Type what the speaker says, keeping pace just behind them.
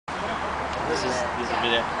This is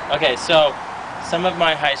video. Okay, so some of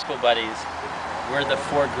my high school buddies were the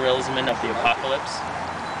 4 grillsmen of the apocalypse,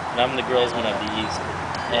 and I'm the grillsman of the East.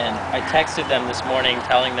 And I texted them this morning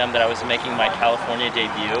telling them that I was making my California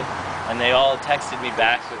debut, and they all texted me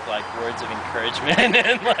back with like words of encouragement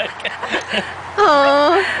and like,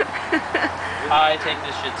 Aww. I take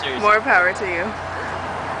this shit seriously. More power to you.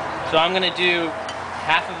 So I'm gonna do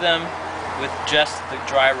half of them with just the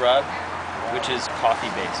dry rub, which is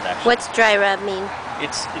coffee based actually. What's dry rub mean?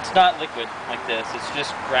 It's not liquid like this, it's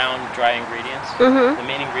just ground dry ingredients. Mm-hmm. The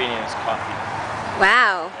main ingredient is coffee.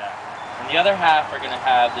 Wow. Yeah. And the other half are gonna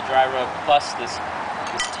have the dry rub plus this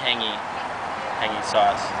tangy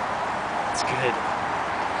sauce. It's good.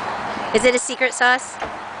 Is it a secret sauce?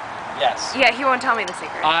 Yes. Yeah, he won't tell me the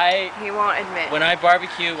secret. He won't admit. When I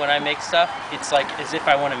barbecue, when I make stuff, it's like as if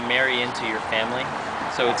I want to marry into your family.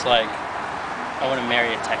 So it's like I want to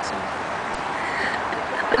marry a Texan.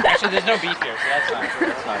 Actually, there's no beef here, so that's not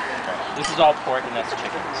right. This is all pork and that's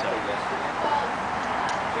chicken. So.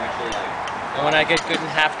 And when I get good and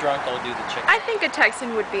half drunk, I'll do the chicken. I think a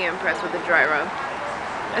Texan would be impressed with the dry rub.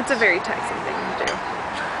 It's a very Texan thing to do.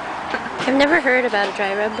 I've never heard about a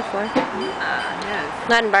dry rub before. Yes.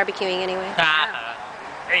 Not in barbecuing anyway.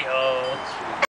 Hey ho.